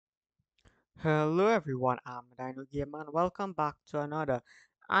Hello everyone, I'm Dino Gamer and welcome back to another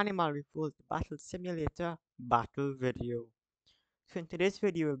Animal Revolt Battle Simulator battle video. So in today's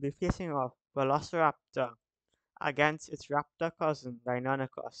video we'll be facing off Velociraptor against its raptor cousin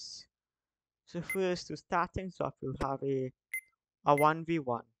Deinonychus. So first to start things off we'll have a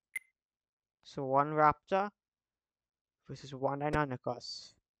 1v1. So one raptor versus one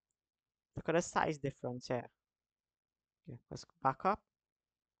Deinonychus. Look at the size difference here. Okay, let's go back up.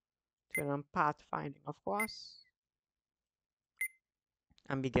 Turn on pathfinding of course.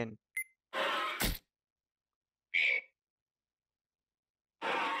 And begin.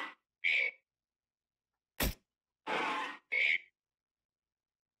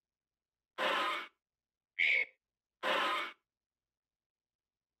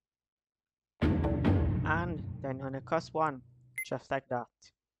 And Deinonychus won. Just like that.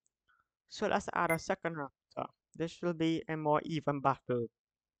 So let's add a second raptor. This will be a more even battle.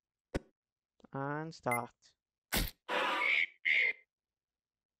 And start.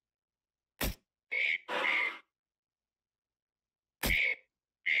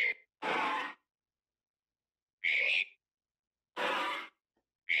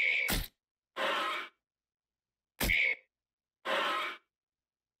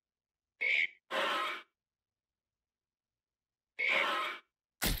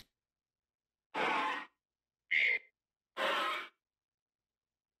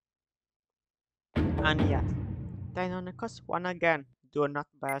 And yes, Deinonychus won again, though not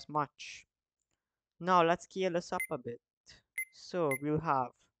by as much. Now let's scale this up a bit. So we'll have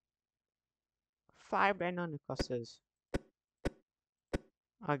 5 Deinonychuses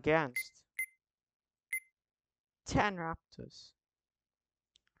against 10 raptors.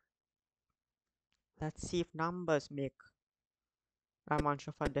 Let's see if numbers make that much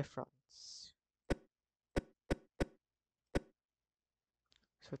of a difference.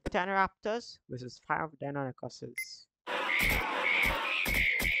 So 10 raptors versus 5 Deinonychuses.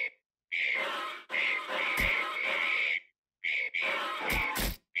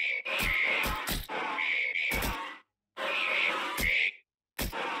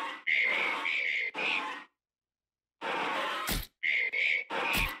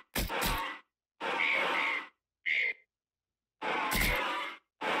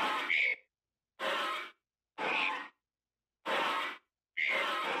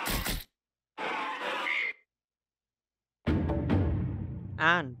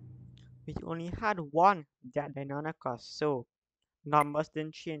 And we only had one Deinonychus, so numbers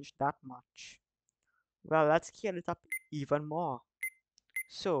didn't change that much. Well, let's scale it up even more.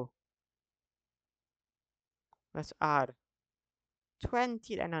 So let's add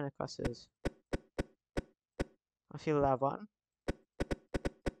 20 Deinonychuses of 11,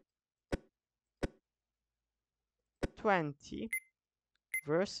 20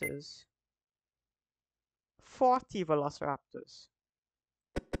 versus 40 Velociraptors.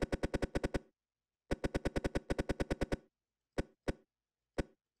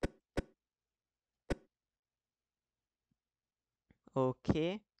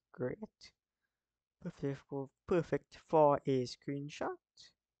 Okay, great. Perfect for a screenshot.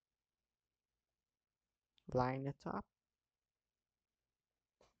 Line it up.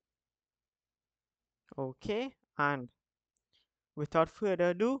 Okay, and without further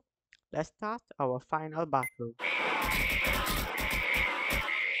ado, let's start our final battle.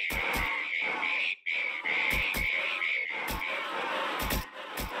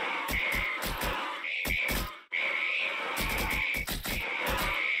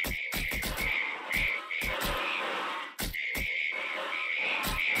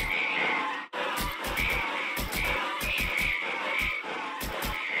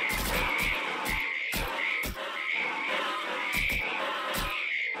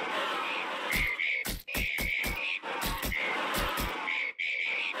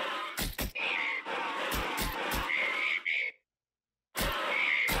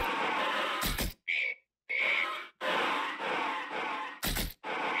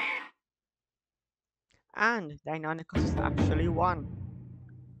 And Deinonychus actually won.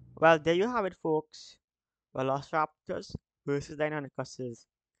 Well, there you have it, folks. Velociraptors versus Deinonychuses.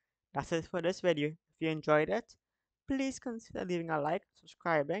 That's it for this video. If you enjoyed it, please consider leaving a like,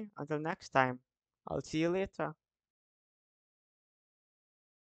 subscribing. Until next time, I'll see you later.